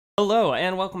Hello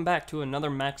and welcome back to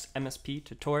another Max MSP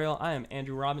tutorial. I am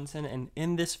Andrew Robinson, and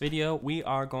in this video we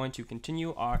are going to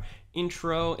continue our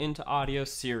intro into audio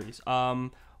series.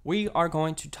 We are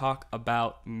going to talk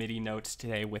about MIDI notes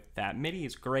today with that. MIDI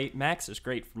is great, Max is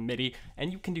great for MIDI,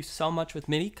 and you can do so much with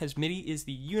MIDI because MIDI is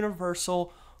the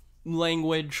universal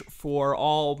language for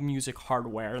all music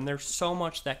hardware, and there's so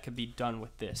much that could be done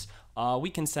with this.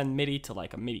 We can send MIDI to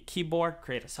like a MIDI keyboard,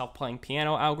 create a self-playing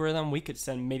piano algorithm. We could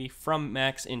send MIDI from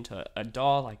Max into a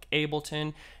DAW like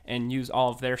Ableton and use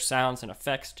all of their sounds and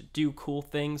effects to do cool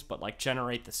things, but like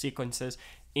generate the sequences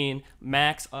in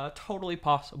Max. Totally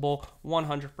possible,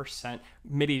 100%.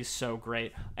 MIDI is so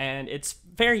great, and it's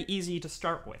very easy to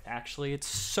start with. Actually, it's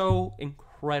so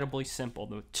incredibly simple.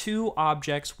 The two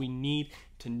objects we need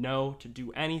to know to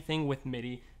do anything with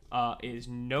MIDI is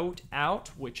note out,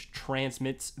 which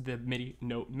transmits the MIDI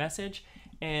note message,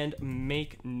 and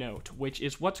make note, which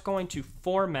is what's going to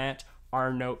format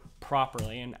our note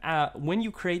properly. And when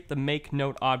you create the make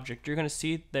note object, you're going to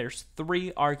see there's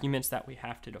three arguments that we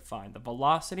have to define. The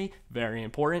velocity, very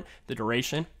important. The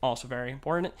duration, also very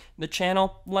important. The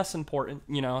channel, less important,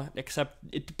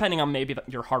 except depending on maybe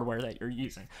your hardware that you're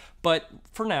using. But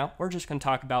for now, we're just going to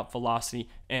talk about velocity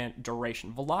and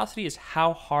duration. Velocity is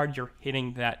how hard you're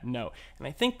hitting that note. And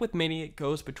I think with MIDI, it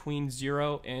goes between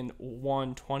 0 and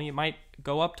 120. It might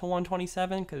go up to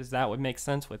 127 because that would make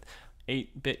sense with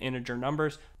 8-bit integer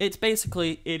numbers. It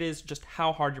is just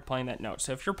how hard you're playing that note.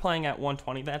 So if you're playing at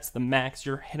 120, that's the max.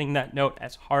 You're hitting that note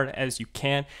as hard as you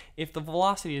can. If the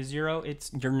velocity is 0,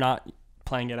 you're not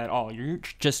playing it at all. You're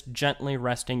just gently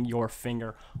resting your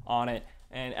finger on it,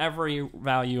 and every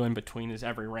value in between is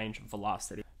every range of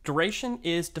velocity. Duration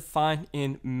is defined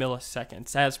in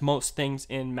milliseconds, as most things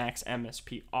in Max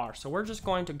MSP are. So we're just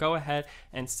going to go ahead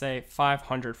and say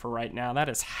 500 for right now. That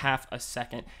is half a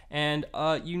second. And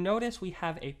you notice we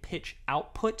have a pitch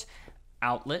output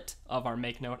outlet of our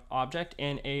make note object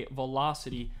and a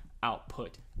velocity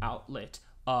output outlet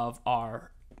of our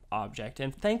object.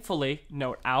 And thankfully,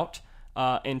 note out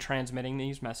in transmitting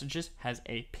these messages has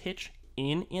a pitch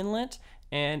in inlet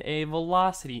and a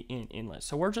velocity in inlet.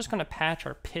 So we're just going to patch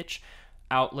our pitch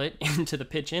outlet into the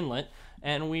pitch inlet,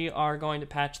 and we are going to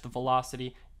patch the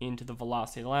velocity into the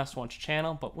velocity. The last one's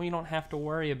channel, but we don't have to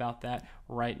worry about that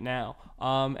right now.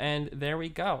 And there we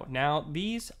go. Now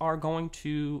these are going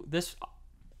to,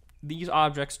 these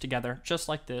objects together, just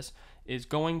like this, is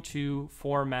going to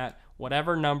format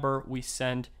whatever number we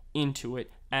send into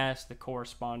it as the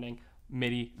corresponding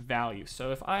MIDI value.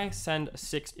 So if I send a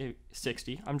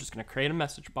 60, I'm just going to create a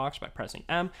message box by pressing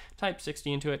M, type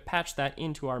 60 into it, patch that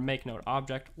into our make note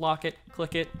object, lock it,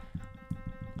 click it,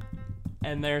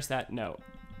 and there's that note.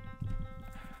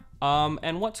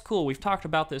 And what's cool, we've talked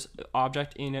about this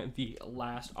object in the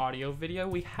last audio video.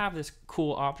 We have this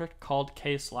cool object called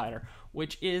K-Slider,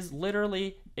 which is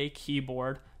literally a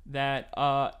keyboard that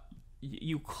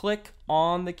you click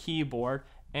on the keyboard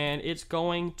and it's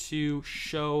going to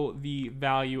show the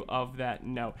value of that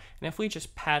note. And if we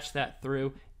just patch that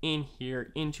through in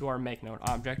here into our make note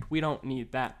object, we don't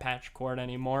need that patch chord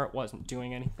anymore. It wasn't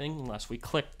doing anything unless we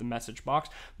clicked the message box.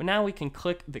 But now we can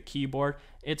click the keyboard.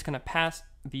 It's going to pass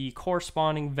the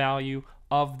corresponding value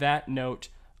of that note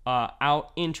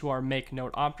out into our make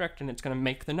note object, and it's going to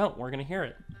make the note. We're going to hear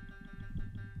it.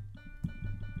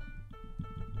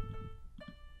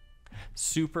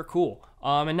 Super cool.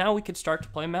 And now we could start to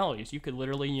play melodies. You could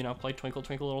literally, play Twinkle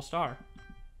Twinkle Little Star.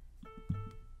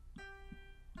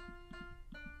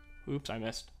 Oops, I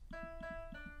missed.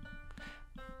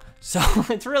 So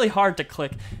it's really hard to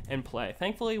click and play.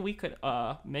 Thankfully, we could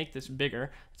make this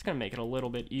bigger. It's going to make it a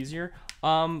little bit easier.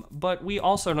 But we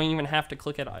also don't even have to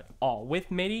click it at all.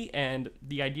 With MIDI, and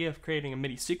the idea of creating a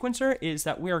MIDI sequencer is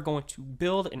that we are going to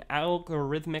build an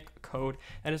algorithmic code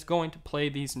that is going to play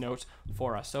these notes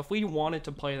for us. So if we wanted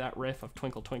to play that riff of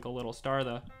Twinkle Twinkle Little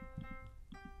Star,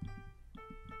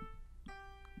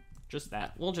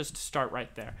 we'll just start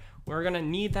right there. We're going to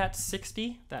need that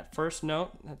 60, that first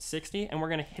note, that's 60, and we're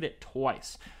going to hit it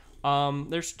twice.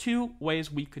 There's two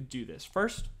ways we could do this.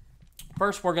 First,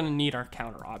 we're going to need our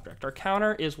counter object. Our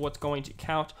counter is what's going to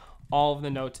count all of the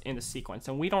notes in the sequence,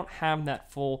 and we don't have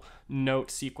that full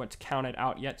note sequence counted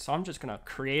out yet, so I'm just going to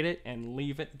create it and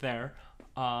leave it there,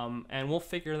 and we'll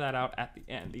figure that out at the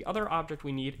end. The other object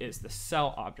we need is the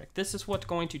cell object. This is what's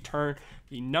going to turn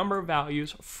the number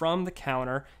values from the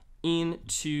counter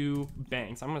into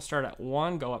bangs. I'm going to start at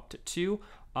 1, go up to 2,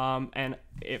 and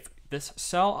if this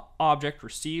cell object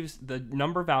receives the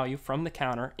number value from the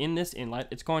counter in this inlet,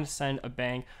 it's going to send a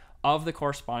bang of the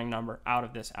corresponding number out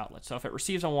of this outlet. So if it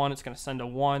receives a 1, it's going to send a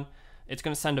 1. it's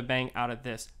going to send a bang out of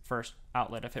this first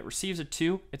outlet. If it receives a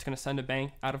 2, it's going to send a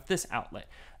bang out of this outlet.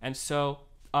 And so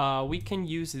we can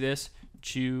use this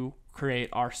to create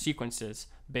our sequences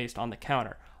based on the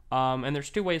counter. And there's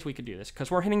 2 ways we could do this,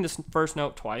 because we're hitting this first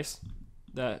note twice,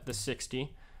 the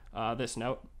 60, this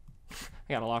note.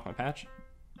 I gotta lock my patch.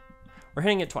 We're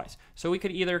hitting it twice. So we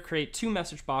could either create 2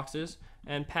 message boxes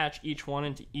and patch each one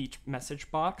into each message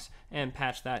box and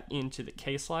patch that into the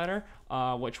K slider,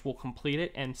 which will complete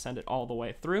it and send it all the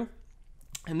way through.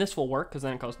 And this will work because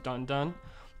then it goes done, done.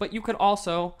 But you could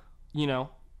also, you know,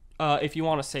 if you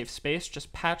want to save space,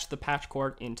 just patch the patch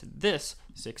cord into this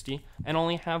 60 and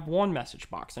only have 1 message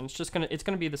box. And it's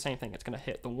gonna be the same thing. It's gonna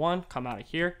hit the 1, come out of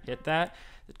here, hit that.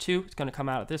 The 2, it's gonna come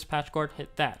out of this patch cord,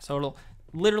 hit that. So it'll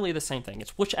literally the same thing.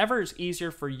 It's whichever is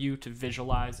easier for you to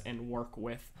visualize and work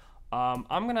with. I'm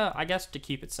gonna, I guess to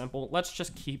keep it simple, let's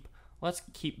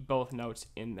keep both notes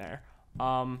in there.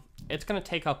 It's gonna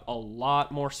take up a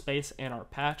lot more space in our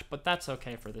patch, but that's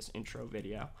okay for this intro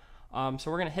video. So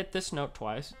we're gonna hit this note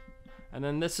twice, and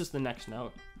then this is the next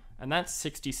note, and that's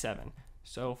 67.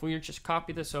 So if we just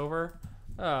copy this over,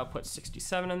 put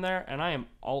 67 in there, and I am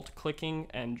alt clicking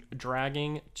and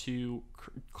dragging to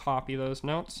copy those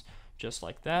notes. Just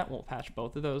like that, we'll patch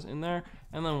both of those in there,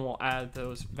 and then we'll add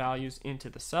those values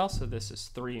into the cell. So this is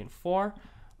 3 and 4.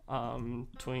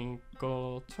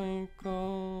 Twinkle,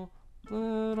 twinkle,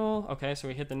 little. Okay, so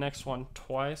we hit the next one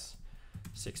twice.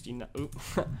 69,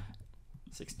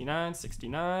 69,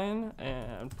 69,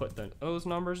 and put those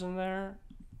numbers in there.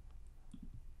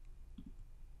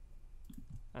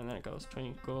 And then it goes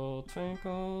twinkle,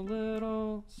 twinkle,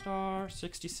 little star,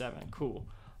 67. Cool.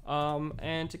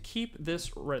 And to keep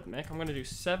this rhythmic, I'm going to do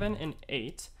 7 and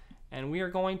 8, and we are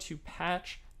going to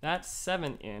patch that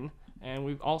 7 in, and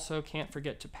we also can't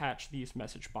forget to patch these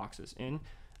message boxes in.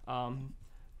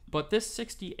 But this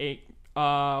 68,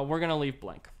 we're going to leave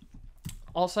blank.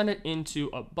 I'll send it into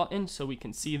a button so we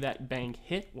can see that bang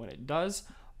hit when it does,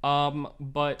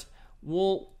 but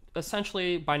we'll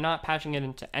essentially, by not patching it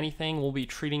into anything, we'll be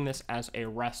treating this as a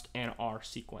rest in our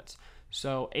sequence.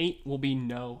 So 8 will be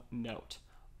no note.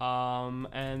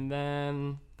 And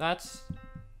then that's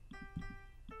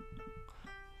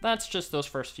just those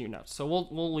first few notes. So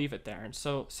we'll leave it there. And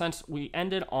so since we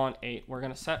ended on 8, we're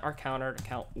going to set our counter to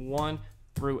count 1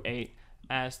 through 8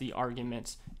 as the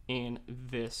arguments in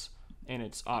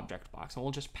its object box. And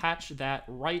we'll just patch that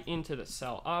right into the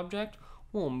cell object.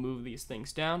 We'll move these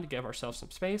things down to give ourselves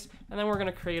some space, and then we're going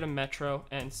to create a metro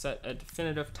and set a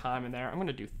definitive time in there. I'm going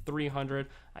to do 300.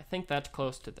 I think that's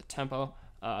close to the tempo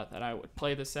that I would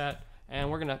play this at. And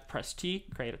we're going to press T,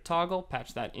 create a toggle,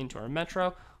 patch that into our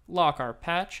metro, lock our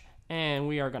patch, and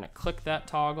we are going to click that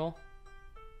toggle.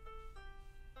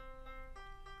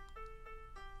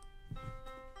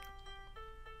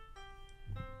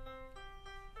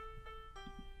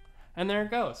 And there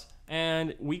it goes.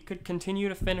 And we could continue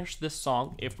to finish this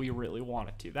song if we really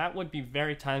wanted to. That would be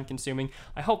very time consuming.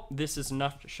 I hope this is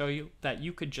enough to show you that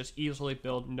you could just easily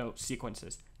build note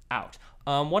sequences out.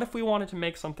 What if we wanted to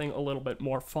make something a little bit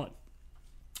more fun?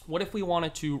 What if we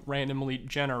wanted to randomly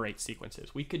generate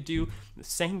sequences? We could do the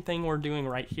same thing we're doing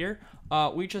right here.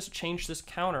 We just change this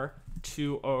counter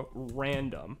to a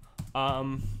random,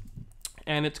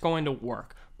 and it's going to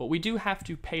work. But we do have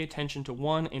to pay attention to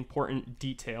one important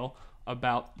detail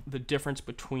about the difference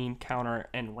between counter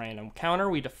and random. Counter,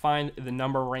 we define the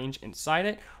number range inside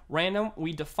it. Random,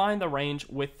 we define the range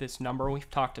with this number. We've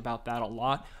talked about that a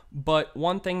lot. But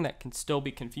one thing that can still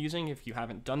be confusing if you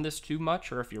haven't done this too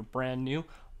much or if you're brand new,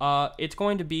 it's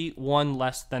going to be 1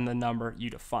 less than the number you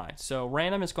define. So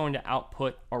random is going to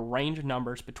output a range of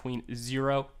numbers between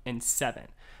 0 and 7.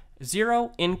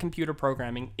 0 in computer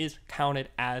programming is counted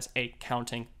as a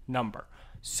counting number.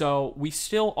 So we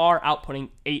still are outputting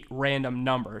 8 random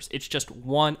numbers. It's just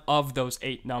one of those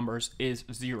 8 numbers is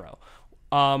 0.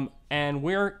 And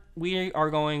we are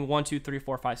going 1, 2, 3,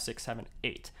 4, 5, 6, 7,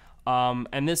 8.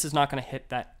 And this is not going to hit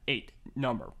that 8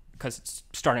 number because it's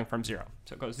starting from 0.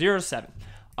 So it goes 0 to 7.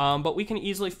 But we can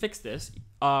easily fix this.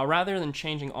 Rather than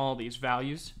changing all these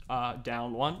values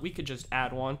down 1, we could just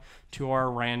add 1 to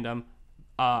our random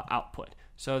output.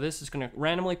 So this is going to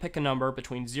randomly pick a number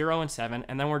between 0 and 7,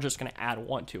 and then we're just going to add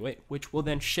 1 to it, which will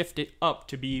then shift it up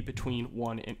to be between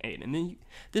 1 and 8. And then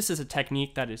this is a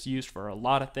technique that is used for a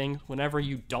lot of things whenever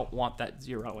you don't want that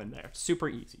 0 in there. Super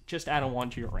easy. Just add a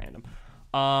 1 to your random.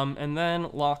 And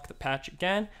then lock the patch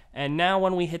again. And now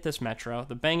when we hit this metro,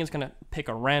 the bang is going to pick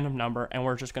a random number, and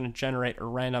we're just going to generate a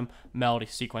random melody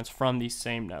sequence from these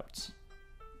same notes.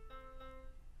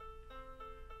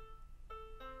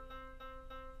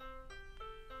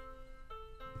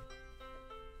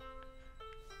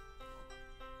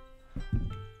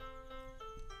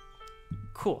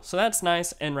 Cool. So that's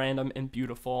nice and random and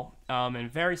beautiful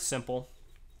and very simple.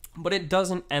 But it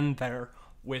doesn't end there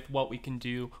with what we can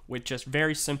do with just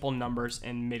very simple numbers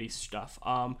and MIDI stuff.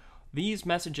 These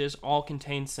messages all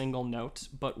contain single notes,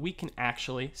 but we can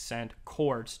actually send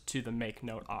chords to the make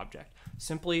note object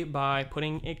simply by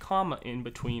putting a comma in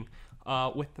between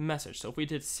with the message. So if we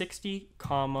did 60,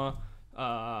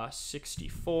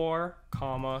 64,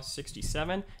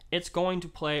 67, it's going to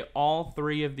play all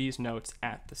three of these notes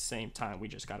at the same time. We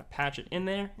just got to patch it in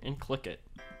there and click it.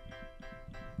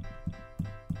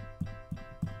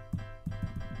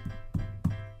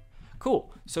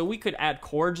 Cool. So we could add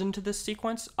chords into this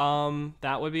sequence.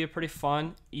 That would be a pretty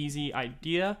fun, easy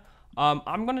idea.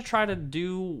 I'm going to try to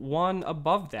do one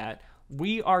above that.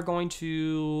 We are going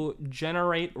to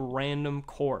generate random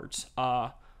chords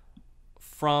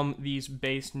from these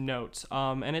bass notes.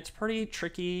 And it's pretty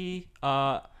tricky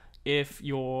if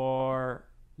you're,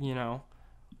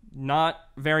 not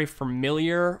very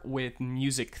familiar with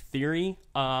music theory.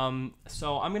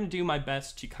 So I'm going to do my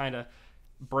best to kind of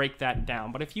break that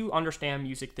down. But if you understand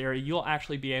music theory, you'll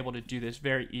actually be able to do this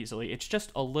very easily. It's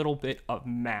just a little bit of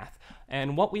math.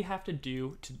 And what we have to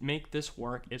do to make this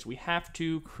work is we have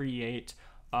to create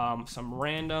some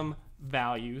random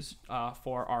values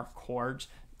for our chords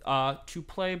to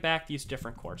play back these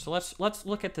different chords. So let's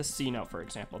look at the C note, for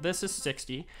example. This is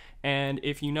 60, and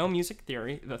if you know music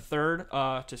theory, the third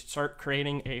to start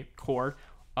creating a chord,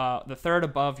 the third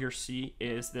above your C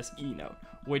is this E note,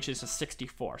 which is a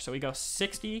 64. So we go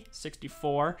 60,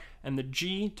 64, and the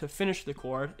G to finish the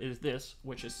chord is this,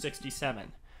 which is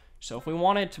 67. So if we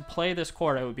wanted to play this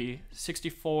chord, it would be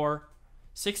 64,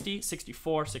 60,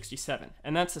 64, 67,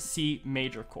 and that's a C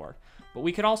major chord. But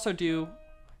we could also do,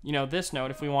 this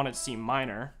note if we wanted C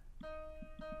minor.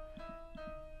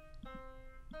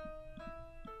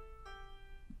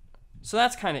 So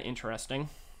that's kind of interesting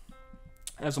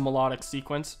as a melodic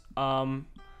sequence.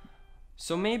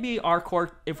 So maybe our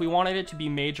chord, if we wanted it to be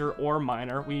major or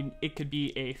minor, it could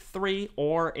be a 3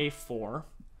 or a 4.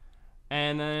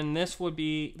 And then this could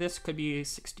be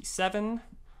 67,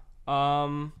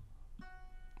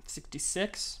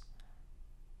 66.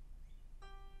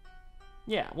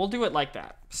 Yeah, we'll do it like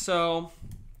that. So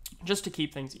just to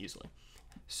keep things easily.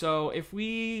 So if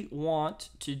we want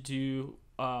to do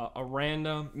a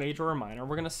random major or minor,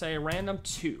 we're going to say random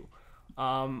 2.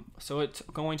 So it's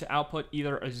going to output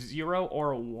either a 0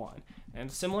 or a 1. And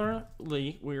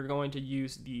similarly, we're going to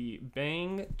use the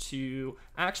bang to,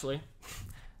 actually,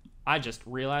 I just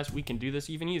realized we can do this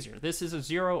even easier. This is a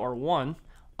 0 or 1,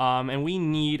 and we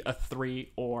need a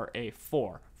 3 or a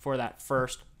 4 for that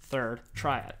first, third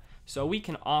triad. So we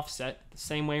can offset the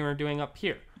same way we're doing up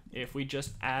here if we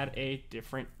just add a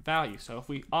different value. So if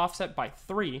we offset by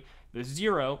 3, the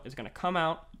 0 is going to come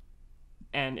out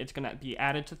and it's going to be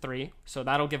added to 3. So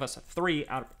that'll give us a 3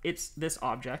 out of this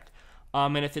object.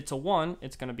 And if it's a 1,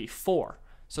 it's going to be 4.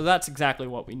 So that's exactly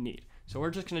what we need. So we're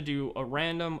just going to do a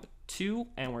random 2,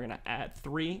 and we're going to add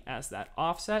 3 as that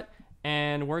offset.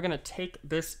 And we're going to take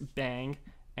this bang,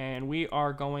 and we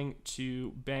are going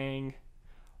to bang,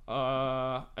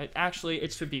 actually,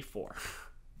 it should be 4.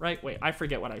 Right? Wait, I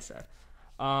forget what I said.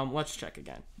 Let's check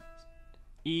again.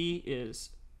 E is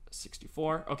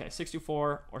 64. Okay,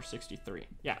 64 or 63.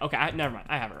 Yeah, okay, never mind.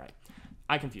 I have it right.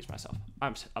 I confused myself.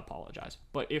 I apologize.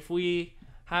 But if we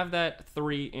have that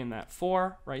 3 in that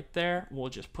 4 right there, we'll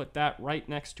just put that right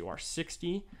next to our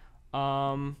 60.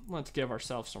 Let's give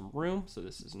ourselves some room so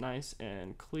this is nice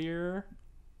and clear.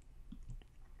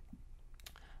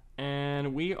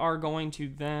 And we are going to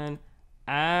then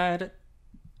add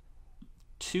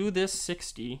to this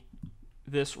 60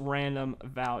 this random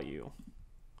value.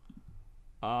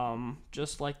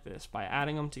 Just like this, by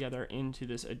adding them together into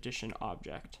this addition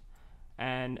object.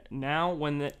 And now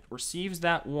when it receives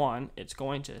that 1, it's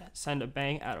going to send a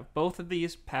bang out of both of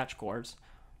these patch chords.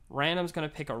 Random's going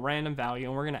to pick a random value,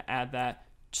 and we're going to add that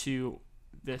to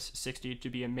this 60 to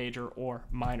be a major or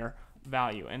minor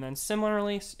value. And then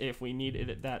similarly, if we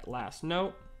needed that last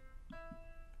note,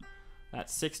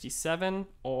 that's 67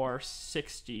 or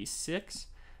 66.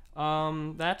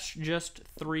 That's just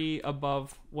 3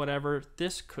 above whatever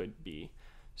this could be.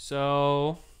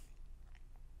 So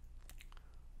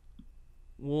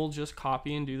we'll just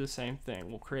copy and do the same thing.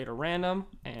 We'll create a random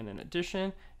and an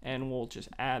addition, and we'll just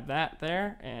add that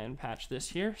there and patch this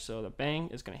here. So the bang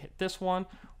is going to hit this one.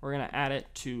 We're going to add it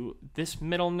to this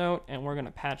middle note, and we're going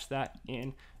to patch that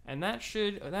in. And that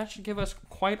should give us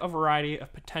quite a variety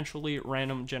of potentially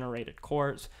random generated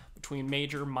chords between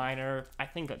major, minor. I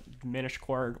think a diminished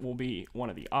chord will be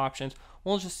one of the options.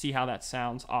 We'll just see how that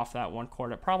sounds off that one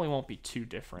chord. It probably won't be too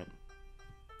different.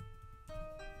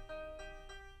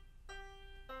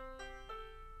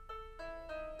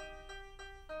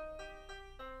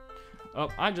 Oh,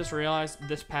 I just realized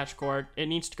this patch chord, it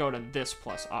needs to go to this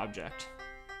plus object.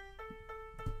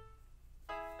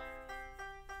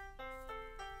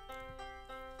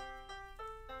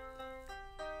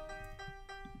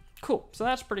 Cool, so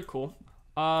that's pretty cool.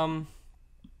 And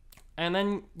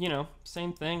then, you know,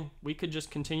 same thing. We could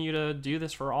just continue to do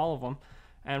this for all of them.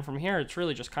 And from here, it's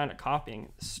really just kind of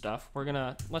copying stuff.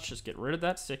 Let's just get rid of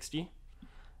that 60.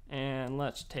 And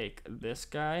let's take this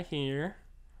guy here.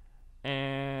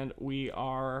 And we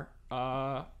are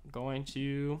going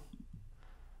to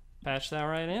patch that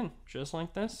right in, just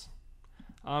like this.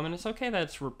 And it's okay that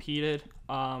it's repeated.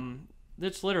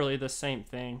 It's literally the same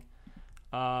thing.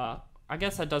 I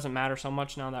guess that doesn't matter so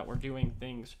much now that we're doing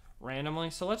things randomly.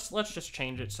 So let's just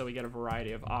change it so we get a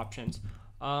variety of options.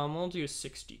 We'll do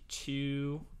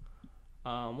 62.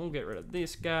 We'll get rid of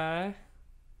this guy,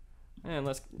 and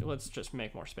let's just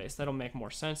make more space. That'll make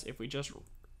more sense if we just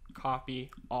copy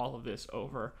all of this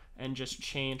over and just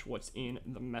change what's in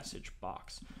the message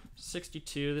box.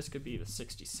 62. This could be the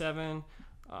 67.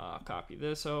 Copy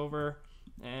this over,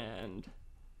 and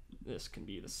this can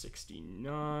be the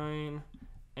 69.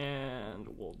 And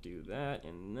we'll do that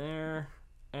in there,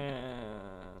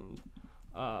 and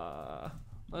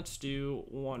let's do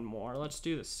one more. Let's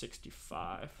do the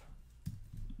 65,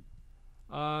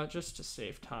 just to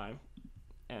save time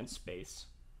and space.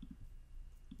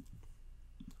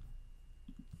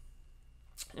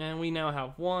 And we now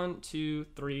have 1, 2,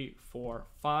 3, 4,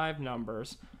 5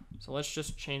 numbers. So let's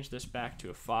just change this back to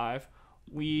a 5.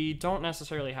 We don't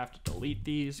necessarily have to delete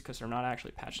these because they're not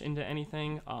actually patched into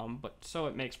anything, but so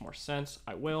it makes more sense,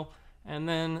 I will. And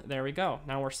then there we go.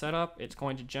 Now we're set up. It's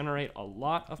going to generate a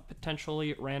lot of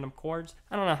potentially random chords.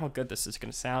 I don't know how good this is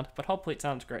going to sound, but hopefully it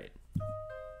sounds great.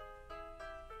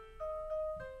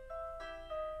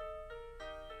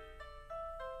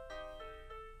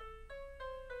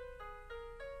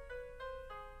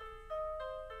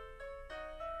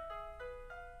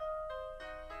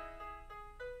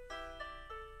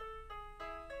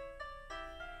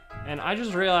 And I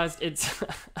just realized it's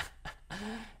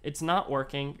it's not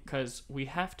working because we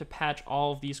have to patch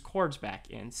all of these chords back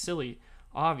in. Silly,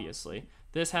 obviously.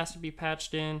 This has to be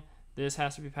patched in, this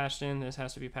has to be patched in, this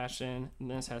has to be patched in,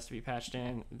 this has to be patched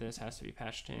in, this has to be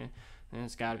patched in, and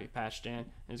it's got to be patched in, and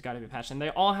it's got to be patched in. They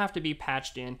all have to be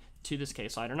patched in to this K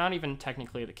slider, not even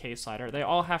technically the K slider. They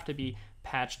all have to be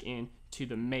patched in to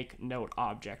the make note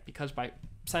object, because by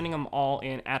sending them all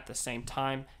in at the same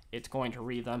time, it's going to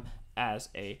read them as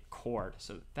a chord.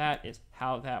 So that is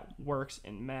how that works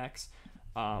in Max.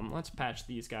 Let's patch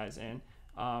these guys in.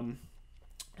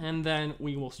 And then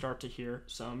we will start to hear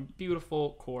some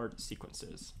beautiful chord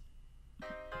sequences.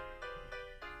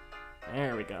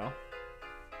 There we go.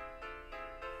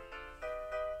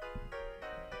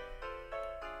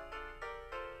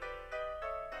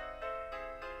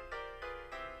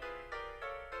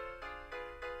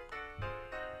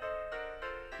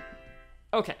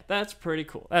 Okay, that's pretty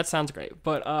cool. That sounds great,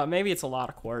 but maybe it's a lot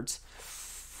of chords.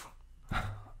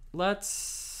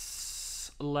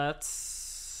 Let's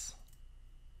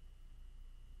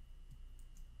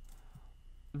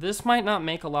this might not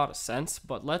make a lot of sense,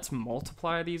 but let's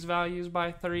multiply these values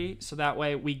by 3 so that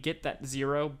way we get that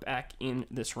 0 back in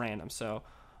this random. So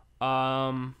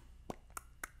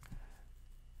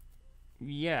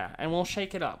yeah, and we'll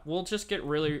shake it up. We'll just get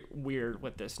really weird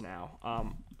with this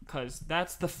now, because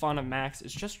that's the fun of Max,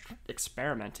 is just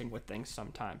experimenting with things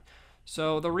sometimes.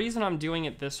 So the reason I'm doing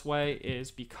it this way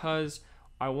is because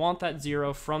I want that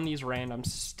 0 from these randoms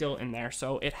still in there,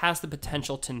 so it has the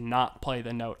potential to not play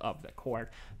the note of the chord.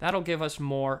 That'll give us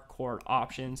more chord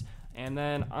options, and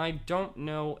then I don't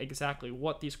know exactly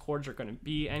what these chords are going to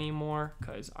be anymore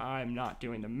because I'm not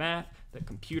doing the math. The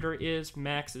computer is.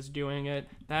 Max is doing it.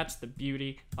 That's the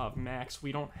beauty of Max.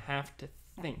 We don't have to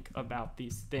think about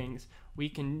these things. We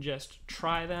can just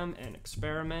try them and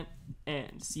experiment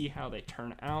and see how they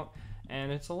turn out.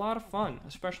 And it's a lot of fun,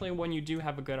 especially when you do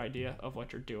have a good idea of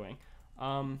what you're doing.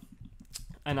 And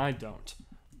I don't.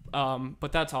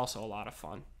 But that's also a lot of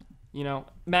fun. You know,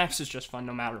 Max is just fun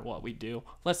no matter what we do.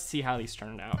 Let's see how these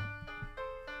turned out.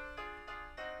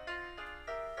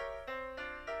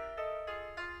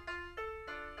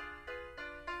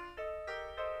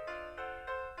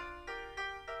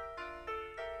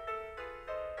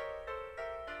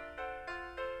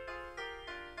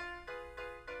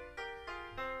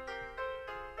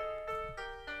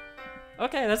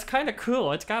 Okay, that's kind of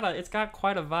cool. It's got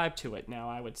quite a vibe to it now,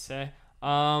 I would say.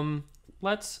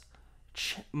 Let's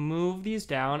move these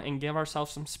down and give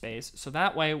ourselves some space, so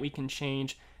that way we can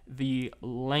change the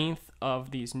length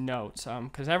of these notes,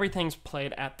 because everything's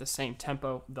played at the same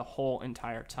tempo the whole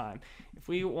entire time. If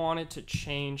we wanted to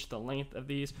change the length of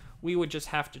these, we would just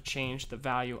have to change the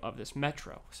value of this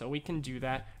metro. So we can do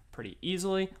that pretty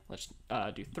easily. Let's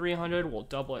do 300. We'll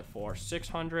double it for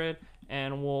 600,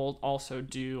 and we'll also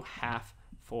do half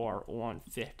for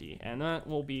 150, and that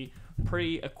will be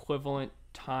pretty equivalent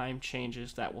time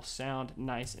changes that will sound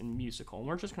nice and musical. And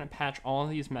we're just going to patch all of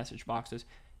these message boxes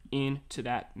into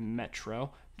that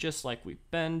metro, just like we've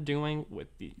been doing with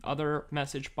the other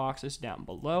message boxes down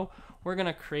below. We're going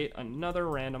to create another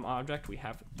random object. We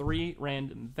have 3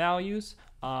 random values,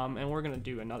 and we're going to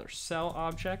do another cell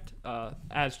object.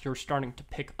 As you're starting to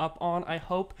pick up on, I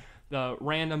hope, the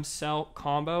random cell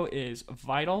combo is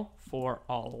vital for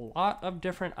a lot of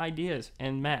different ideas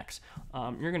in Max.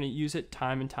 You're going to use it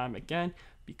time and time again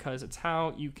because it's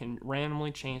how you can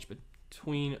randomly change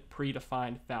between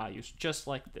predefined values, just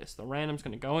like this. The random's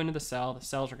going to go into the cell. The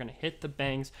cells are going to hit the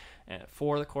bangs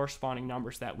for the corresponding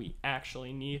numbers that we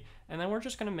actually need. And then we're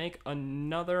just going to make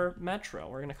another metro.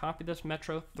 We're going to copy this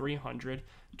metro 300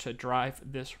 to drive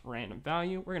this random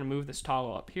value. We're going to move this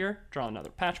toggle up here, draw another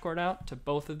patch cord out to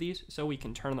both of these so we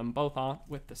can turn them both on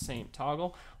with the same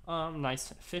toggle.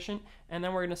 Nice and efficient. And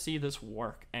then we're going to see this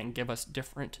work and give us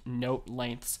different note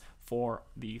lengths for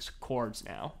these chords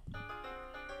now.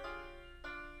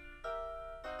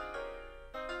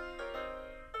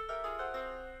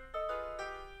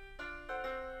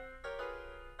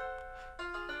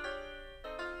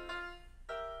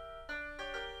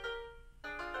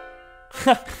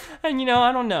 And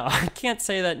I don't know. I can't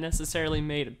say that necessarily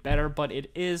made it better, but it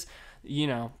is,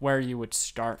 where you would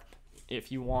start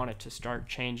if you wanted to start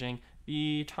changing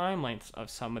the time lengths of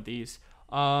some of these.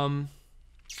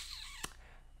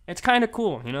 It's kind of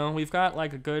cool, We've got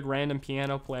like a good random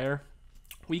piano player.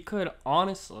 We could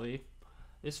honestly,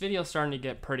 this video's starting to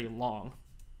get pretty long,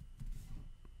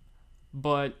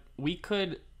 but we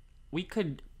could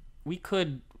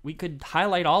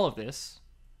highlight all of this,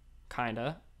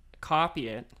 kinda, copy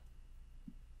it,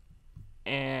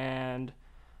 and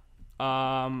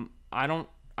I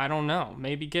don't know,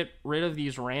 maybe get rid of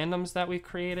these randoms that we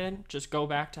created, just go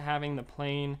back to having the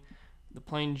plain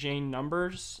Jane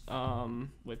numbers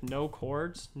with no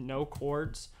chords, none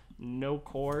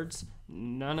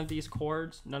of these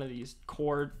chords, none of these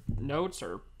chord notes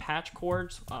or patch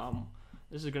chords.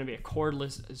 This is going to be a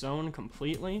chordless zone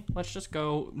completely. Let's just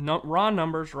go raw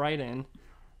numbers right in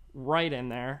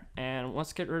there, and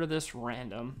let's get rid of this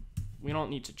random. We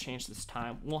don't need to change this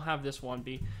time. We'll have this one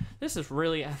be, this is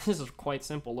quite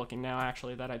simple looking now,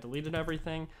 actually, that I deleted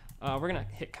everything. We're gonna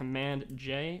hit Command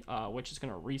J, which is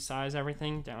gonna resize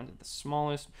everything down to the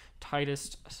smallest,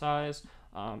 tightest size,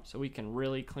 so we can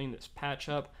really clean this patch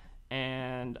up.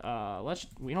 And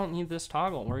we don't need this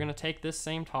toggle. We're gonna take this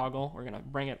same toggle, we're gonna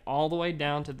bring it all the way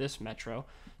down to this metro.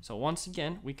 So once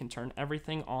again, we can turn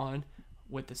everything on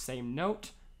with the same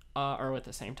note, or with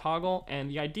the same toggle.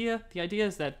 And the idea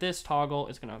is that this toggle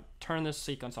is going to turn this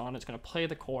sequence on, it's going to play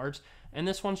the chords, and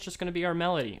this one's just going to be our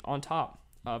melody on top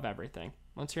of everything.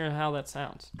 Let's hear how that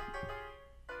sounds.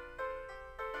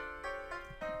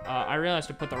 I realized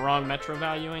I put the wrong metro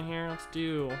value in here. Let's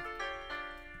do,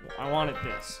 I wanted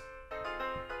this.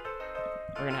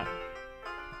 We're going to have,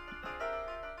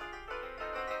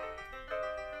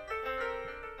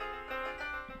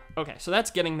 okay, so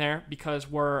that's getting there because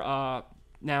we're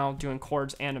now doing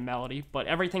chords and a melody, but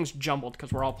everything's jumbled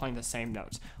because we're all playing the same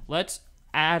notes. Let's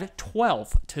add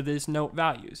 12 to these note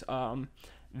values.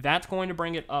 That's going to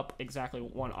bring it up exactly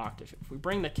 1 octave. If we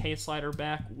bring the K slider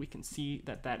back, we can see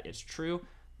that that is true.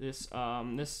 This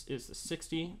is the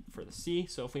 60 for the C,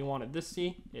 so if we wanted this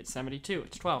C, it's 72,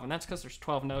 it's 12, and that's because there's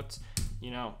 12 notes,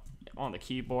 on the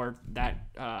keyboard. That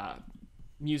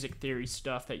music theory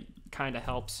stuff that kind of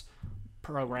helps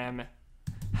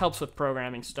with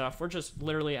programming stuff. We're just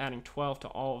literally adding 12 to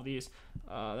all of these.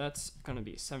 That's gonna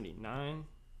be 79,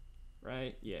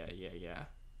 right? Yeah.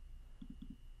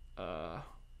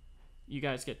 You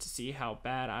guys get to see how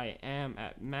bad I am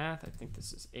at math. I think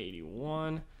this is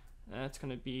 81. That's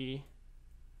gonna be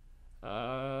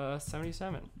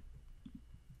 77.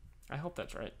 I hope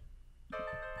that's right.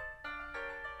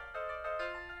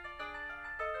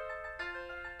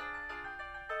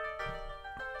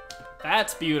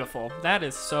 That's beautiful. That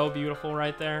is so beautiful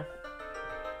right there.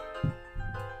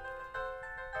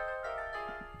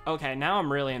 Okay, now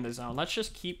I'm really in the zone. Let's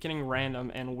just keep getting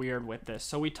random and weird with this.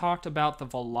 So we talked about the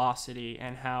velocity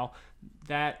and how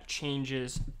that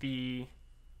changes the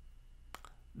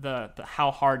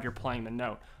how hard you're playing the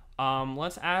note.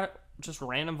 Let's add just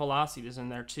random velocities in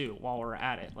there too while we're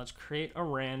at it. Let's create a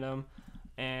random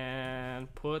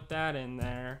and put that in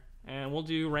there, and we'll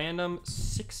do random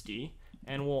 60,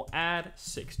 and we'll add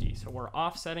 60. So we're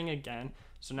offsetting again.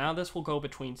 So now this will go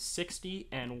between 60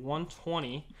 and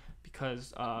 120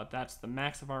 because that's the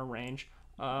max of our range.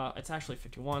 It's actually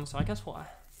 51, so I guess we'll,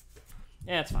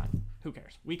 yeah, it's fine. Who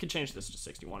cares? We could change this to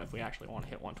 61 if we actually want to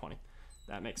hit 120.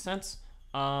 That makes sense.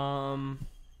 And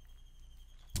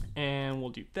we'll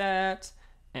do that.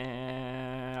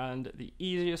 And the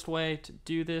easiest way to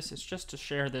do this is just to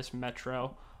share this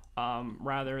metro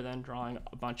rather than drawing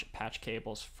a bunch of patch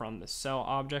cables from the cell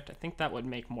object. I think that would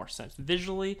make more sense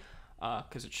visually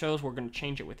because it shows we're going to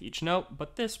change it with each note,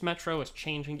 but this metro is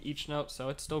changing each note, so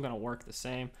it's still going to work the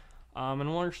same.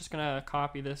 And we're just going to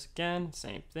copy this again,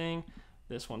 same thing.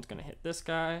 This one's going to hit this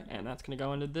guy, and that's going to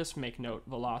go into this make note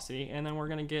velocity, and then we're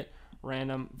going to get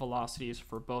random velocities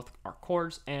for both our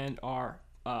chords and our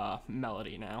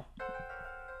melody now.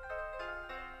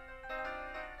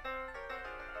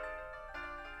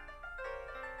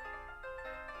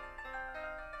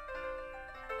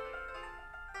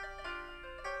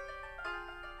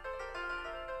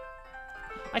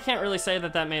 I can't really say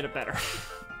that that made it better.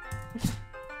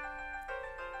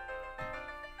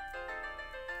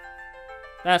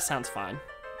 That sounds fine.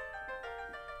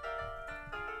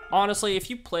 Honestly, if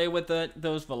you play with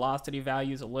those velocity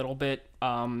values a little bit,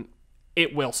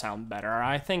 it will sound better.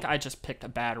 I think I just picked a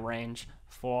bad range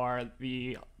for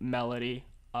the melody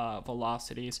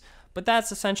velocities, but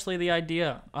that's essentially the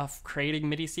idea of creating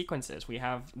MIDI sequences. We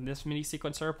have this MIDI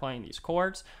sequencer playing these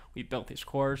chords. We built these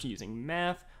chords using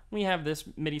math. We have this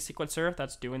MIDI sequencer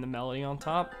that's doing the melody on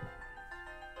top.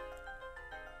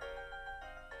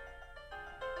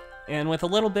 And with a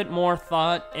little bit more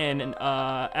thought and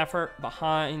effort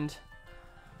behind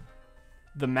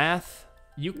the math,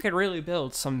 you could really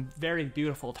build some very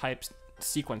beautiful type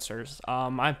sequencers.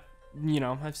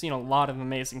 I've seen a lot of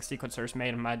amazing sequencers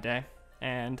made in my day,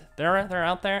 and they're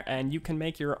out there, and you can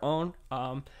make your own.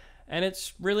 And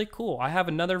it's really cool. I have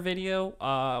another video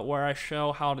where I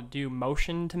show how to do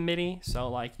motion to MIDI. So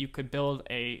like you could build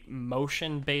a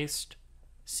motion-based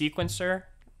sequencer.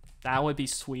 That would be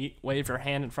sweet. Wave your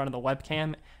hand in front of the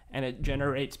webcam and it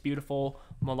generates beautiful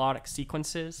melodic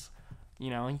sequences. You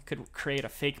know, you could create a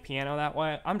fake piano that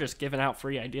way. I'm just giving out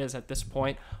free ideas at this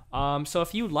point. So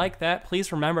if you like that,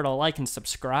 please remember to like and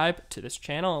subscribe to this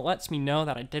channel. It lets me know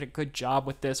that I did a good job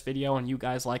with this video and you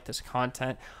guys like this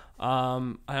content.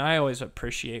 And I always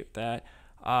appreciate that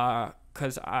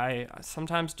because I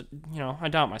sometimes, I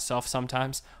doubt myself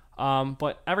sometimes.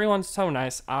 But everyone's so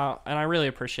nice, and I really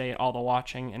appreciate all the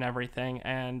watching and everything,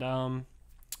 and I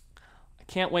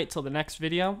can't wait till the next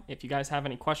video. If you guys have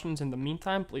any questions in the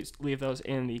meantime, please leave those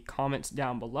in the comments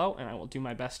down below, and I will do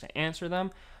my best to answer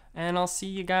them, and I'll see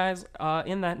you guys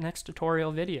in that next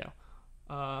tutorial video.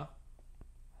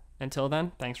 Until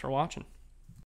then, thanks for watching.